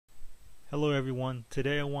Hello everyone,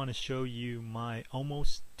 today I want to show you my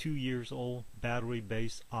almost 2 years old battery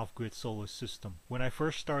based off-grid solar system. When I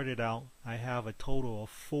first started out, I have a total of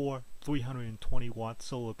 4 320 watt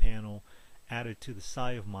solar panel added to the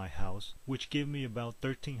side of my house, which give me about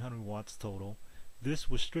 1300 watts total. This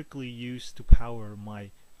was strictly used to power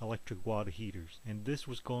my electric water heaters, and this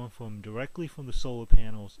was going directly from the solar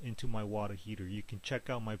panels into my water heater. You can check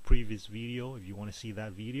out my previous video if you want to see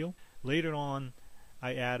that video. Later on,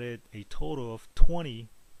 I added a total of 20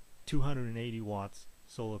 280 watts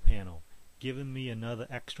solar panel, giving me another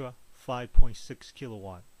extra 5.6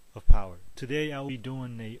 kilowatt of power. Today I'll be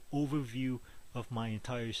doing an overview of my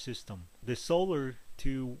entire system. The solar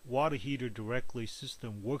to water heater directly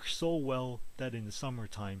system works so well that in the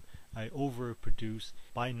summertime I overproduce.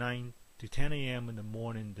 By 9 to 10 a.m. in the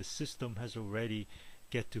morning the system has already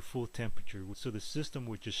get to full temperature, so the system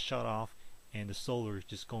would just shut off and the solar is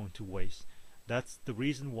just going to waste. That's the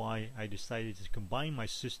reason why I decided to combine my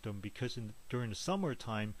system, because during the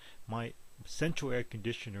summertime my central air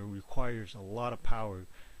conditioner requires a lot of power.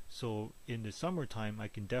 So in the summertime I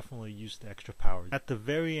can definitely use the extra power. At the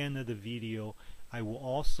very end of the video I will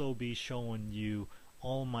also be showing you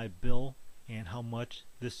all my bill and how much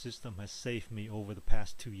this system has saved me over the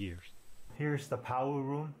past 2 years. Here's the power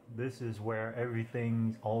room. This is where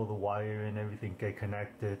everything, all the wire and everything get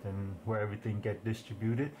connected and where everything get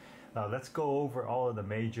distributed. Let's go over all of the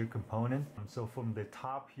major components. So from the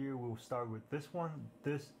top here, we'll start with this one.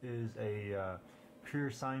 This is a pure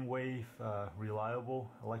sine wave reliable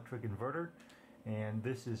electric inverter, and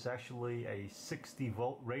this is actually a 60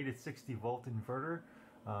 volt rated 60 volt inverter,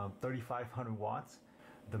 3500 watts.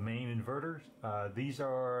 The main inverters, these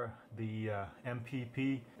are the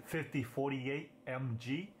MPP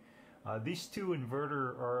 5048MG. These two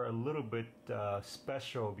inverters are a little bit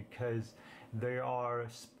special because they are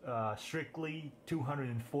strictly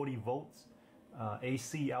 240 volts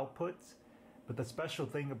AC outputs. But the special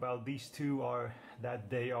thing about these two are that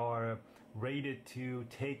they are rated to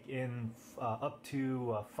take in up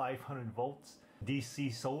to 500 volts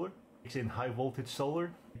DC solar. It's in high voltage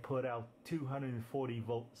solar. Put out 240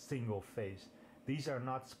 volt single phase. These are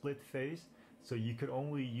not split phase, so you could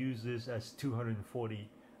only use this as 240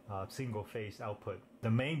 single phase output. The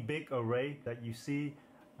main big array that you see,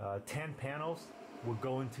 10 panels will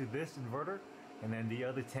go into this inverter, and then the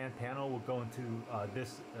other 10 panel will go into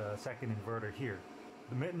this second inverter here.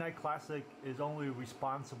 The Midnite Classic is only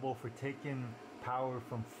responsible for taking power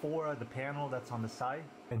from 4 of the panel that's on the side.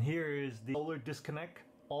 And here is the solar disconnect.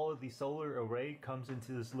 All of the solar array comes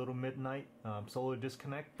into this little Midnite solar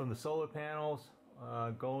disconnect. From the solar panels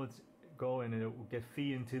go and it will get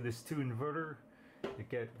feed into this 2 inverter.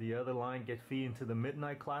 The other line get feed into the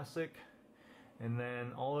Midnite Classic, and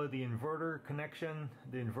then all of the inverter connection,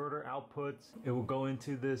 the inverter outputs, it will go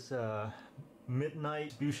into this Midnite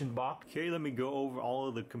distribution box. Okay, let me go over all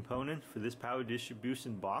of the components for this power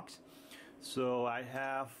distribution box. So I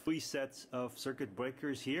have 3 sets of circuit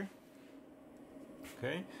breakers here.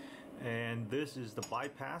 Okay, and this is the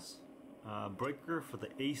bypass breaker for the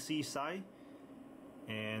AC side,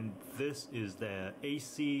 and this is the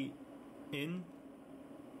AC in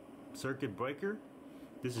circuit breaker.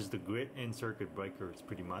 This is the grid in circuit breaker, it's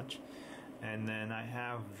pretty much. And then I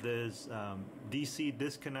have this DC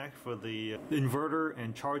disconnect for the inverter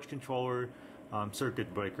and charge controller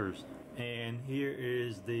circuit breakers. And here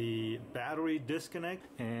is the battery disconnect,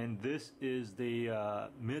 and this is the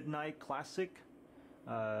Midnite Classic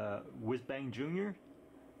Whiz Bang Jr.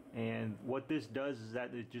 And what this does is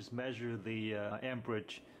that it just measures the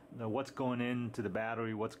amperage, what's going into the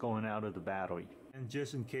battery, what's going out of the battery. And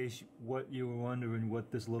just in case what you were wondering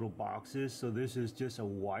what this little box is, so this is just a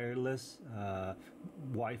wireless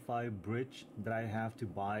Wi-Fi bridge that I have to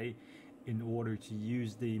buy in order to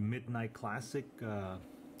use the Midnite Classic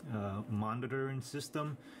monitoring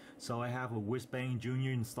system. So I have a Whiz Bang Jr.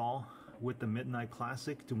 installed with the Midnite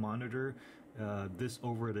Classic to monitor this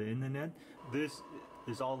over the internet. This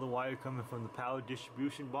is all the wire coming from the power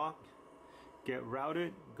distribution box, get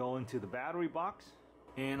routed, go into the battery box.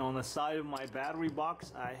 And on the side of my battery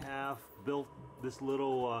box I have built this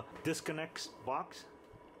little disconnects box,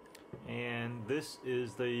 and this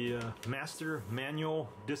is the master manual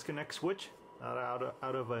disconnect switch out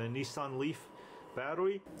of a Nissan Leaf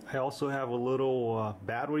battery. I also have a little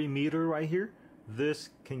battery meter right here. This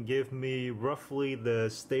can give me roughly the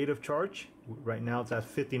state of charge. Right now it's at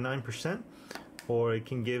 59%, or it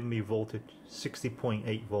can give me voltage,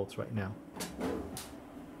 60.8 volts right now.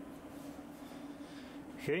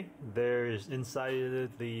 Okay, there is inside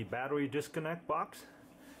the battery disconnect box.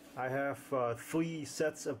 I have 3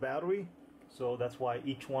 sets of battery. So that's why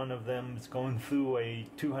each one of them is going through a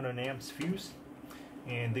 200 amps fuse,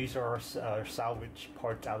 and these are salvage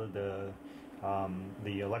parts out of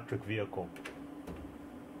the electric vehicle.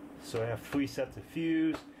 So I have 3 sets of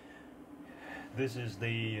fuse. This is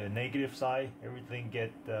the negative side. Everything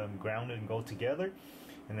get grounded and go together,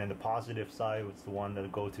 and then the positive side was the one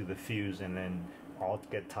that go to the fuse, and then all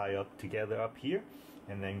get tied up together up here,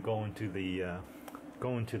 and then go into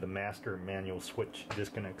the master manual switch,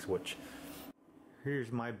 disconnect switch.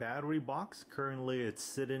 Here's my battery box. Currently it's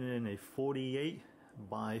sitting in a 48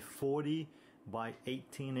 by 40 by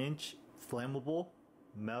 18 inch flammable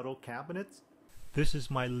metal cabinets. This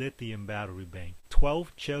is my lithium battery bank.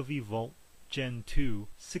 12 Chevy Volt Gen 2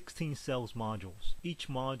 16 cells modules. Each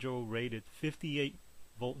module rated 58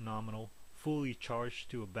 volt nominal, fully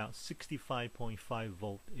charged to about 65.5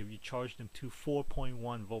 volt if you charge them to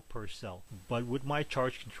 4.1 volt per cell. But with my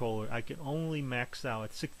charge controller I can only max out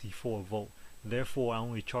at 64 volt. Therefore I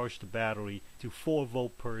only charge the battery to 4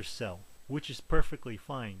 volt per cell, which is perfectly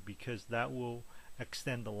fine because that will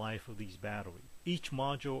extend the life of these batteries. Each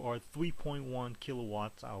module are 3.1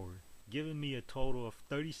 kilowatts hour, giving me a total of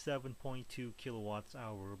 37.2 kilowatts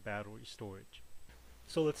hour battery storage.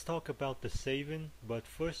 So let's talk about the saving, but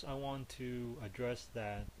first I want to address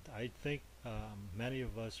that I think many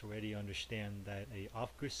of us already understand that a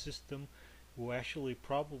off-grid system will actually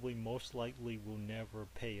probably most likely will never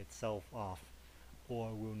pay itself off,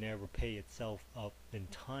 or will never pay itself up in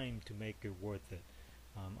time to make it worth it.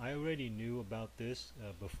 I already knew about this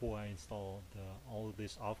before I installed all of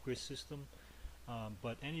this off-grid system,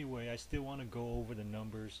 but anyway I still want to go over the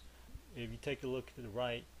numbers. If you take a look to the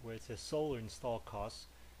right where it says solar install costs,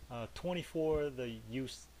 24 the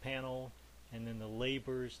used panel, and then the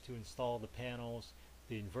labors to install the panels,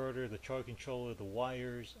 the inverter, the charge controller, the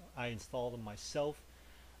wires, I installed them myself.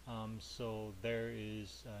 So there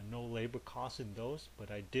is no labor cost in those,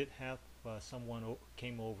 but I did have someone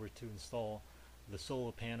came over to install the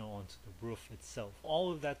solar panel onto the roof itself.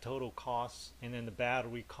 All of that total costs, and then the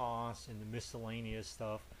battery costs and the miscellaneous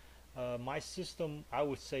stuff. My system, I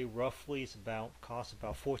would say roughly costs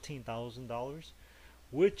about $14,000,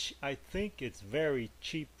 which I think it's very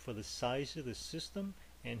cheap for the size of the system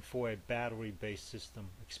and for a battery-based system,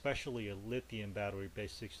 especially a lithium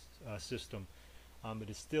battery-based system. It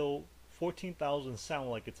is still $14,000. Sound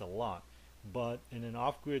like it's a lot, but in an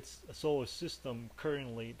off-grid solar system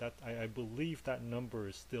currently, that I believe that number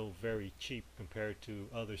is still very cheap compared to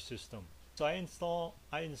other systems. So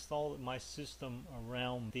I installed my system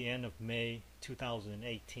around the end of May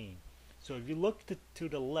 2018. So if you look to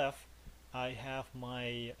the left, I have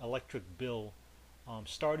my electric bill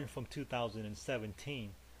starting from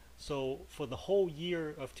 2017. So for the whole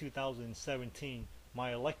year of 2017,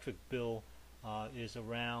 my electric bill is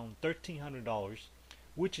around $1,300,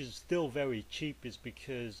 which is still very cheap. Is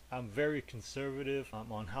because I'm very conservative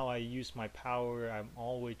on how I use my power. I'm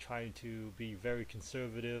always trying to be very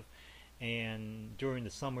conservative, and during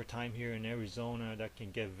the summertime here in Arizona that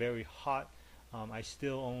can get very hot. I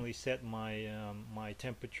still only set my my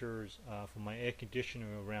temperatures for my air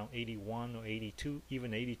conditioner around 81 or 82,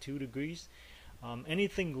 even 82 degrees.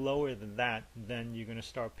 Anything lower than that, then you're going to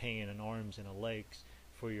start paying in arms and legs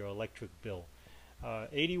for your electric bill.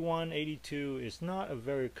 81, 82 is not a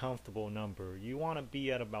very comfortable number. You want to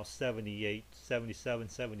be at about 78, 77,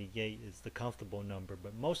 78 is the comfortable number.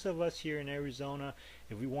 But most of us here in Arizona,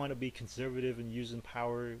 if we want to be conservative in using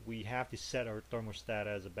power, we have to set our thermostat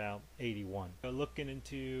as about 81. Looking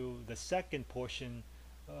into the second portion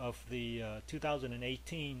of the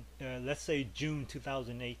 2018, let's say June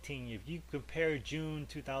 2018, if you compare June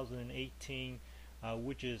 2018,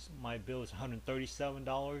 which is my bill is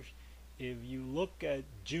 $137, if you look at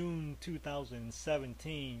June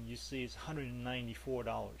 2017, you see it's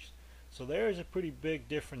 $194. So there is a pretty big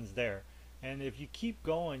difference there. And if you keep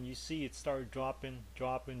going, you see it start dropping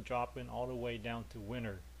all the way down to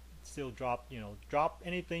winter. It still drop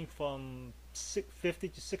anything from $50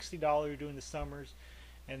 to $60 during the summers,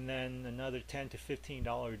 and then another $10 to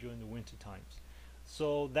 $15 during the winter times.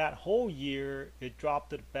 So that whole year it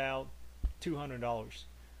dropped at about $200.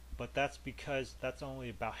 But that's because that's only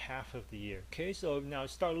about half of the year. Okay, so now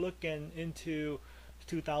start looking into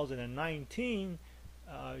 2019.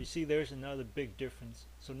 You see there's another big difference.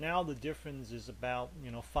 So now the difference is about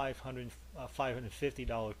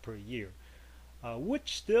 $550 per year,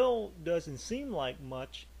 which still doesn't seem like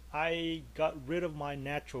much. I got rid of my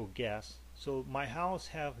natural gas. So my house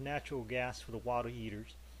have natural gas for the water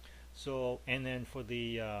heaters, and then for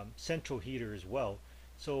the central heater as well.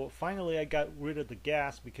 So finally I got rid of the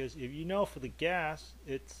gas, because if you know, for the gas,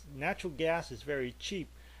 it's natural gas is very cheap,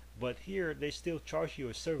 but here they still charge you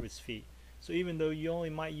a service fee. So even though you only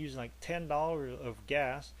might use like $10 of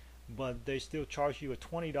gas, but they still charge you a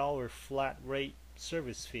 $20 flat rate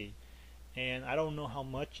service fee. And I don't know how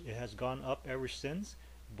much it has gone up ever since,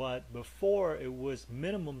 but before it was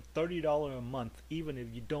minimum $30 a month even if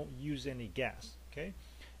you don't use any gas. Okay,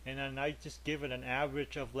 and then I just give it an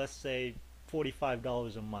average of, let's say,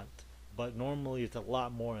 $45 a month, but normally it's a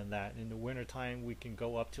lot more than that. In the winter time we can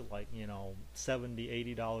go up to, like, you know,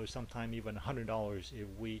 $70-$80, sometimes even $100 if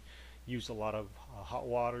we use a lot of hot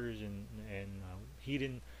waters and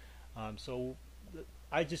heating. So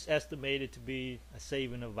I just estimate it to be a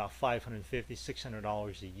saving of about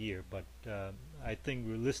 $550-$600 a year, but I think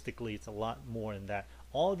realistically it's a lot more than that.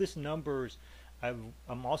 All these numbers,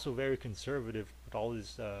 I'm also very conservative with all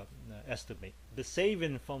this estimate. The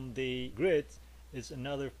saving from the grid is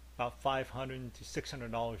another about $500 to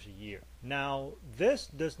 $600 a year. Now this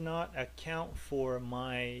does not account for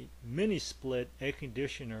my mini split air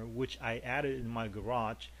conditioner, which I added in my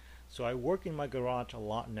garage. So I work in my garage a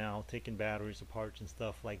lot now, taking batteries apart and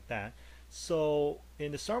stuff like that. So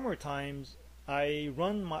in the summer times I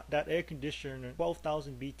run that air conditioner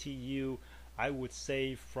 12,000 BTU. I would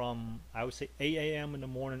say from 8 a.m. in the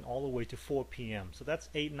morning all the way to 4 p.m. So that's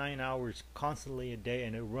 8-9 hours constantly a day,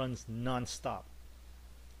 and it runs non-stop.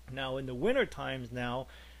 Now in the winter times now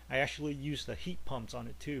I actually use the heat pumps on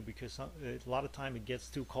it too, because a lot of time it gets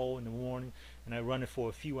too cold in the morning and I run it for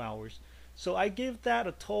a few hours. So I give that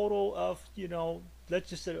a total of, you know, let's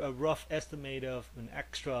just say a rough estimate of an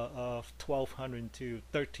extra of 1,200 to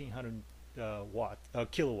 1,300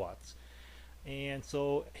 kilowatts. And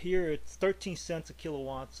so here it's 13 cents a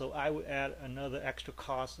kilowatt, so I would add another extra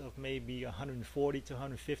cost of maybe $140 to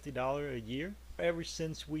 $150 a year. Ever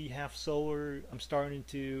since we have solar, I'm starting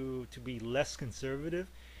to be less conservative,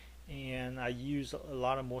 and I use a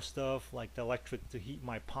lot of more stuff like the electric to heat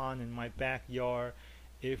my pond in my backyard.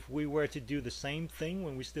 If we were to do the same thing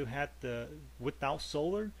when we still had without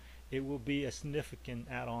solar, it will be a significant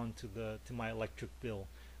add-on to my electric bill.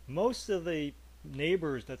 Most of the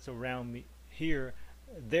neighbors that's around me here,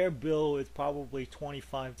 their bill is probably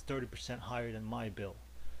 25 to 30% higher than my bill.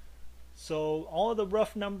 So all of the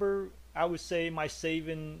rough number, I would say my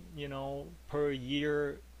saving, you know, per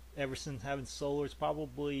year ever since having solar is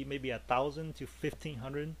probably maybe 1,000 to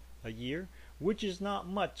 1,500 a year, which is not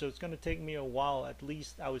much. So it's going to take me a while, at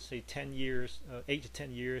least I would say 10 years, 8 to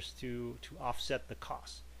 10 years to offset the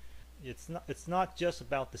cost. It's not just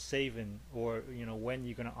about the saving, or, you know, when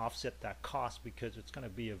you're going to offset that cost, because it's going to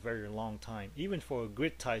be a very long time. Even for a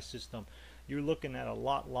grid tie system, you're looking at a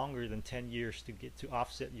lot longer than 10 years to get to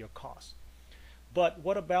offset your costs. But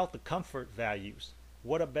what about the comfort values?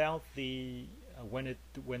 What about the when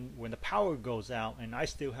the power goes out and I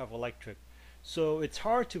still have electric? So it's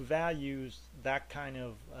hard to value that kind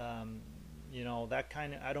of you know,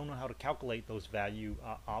 I don't know how to calculate those values,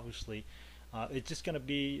 obviously. It's just going to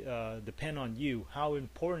be depend on you. How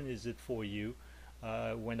important is it for you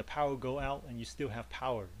when the power go out and you still have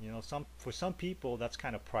power? You know, for some people that's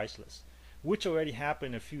kind of priceless, which already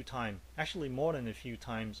happened a few times, actually more than a few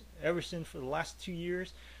times. Ever since for the last 2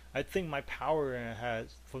 years, I think my power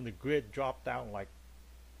has from the grid dropped out like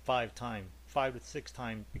 5 to 6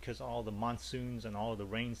 times, because of all the monsoons and all the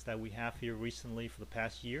rains that we have here recently for the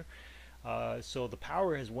past year. So the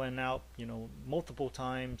power has went out, you know, multiple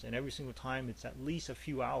times, and every single time it's at least a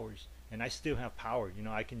few hours, and I still have power. You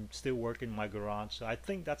know, I can still work in my garage. So I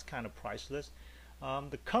think that's kind of priceless.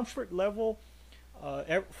 The comfort level,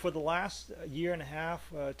 for the last year and a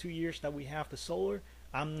half, 2 years that we have the solar,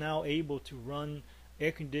 I'm now able to run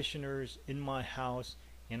air conditioners in my house,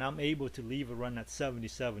 and I'm able to leave it run at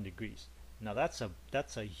 77 degrees. Now that's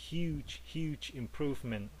a huge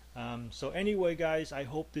improvement. So anyway, guys, I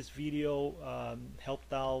hope this video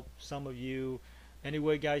helped out some of you.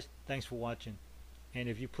 Anyway, guys, thanks for watching, and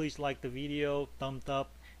if you please like the video, thumbs up,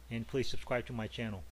 and please subscribe to my channel.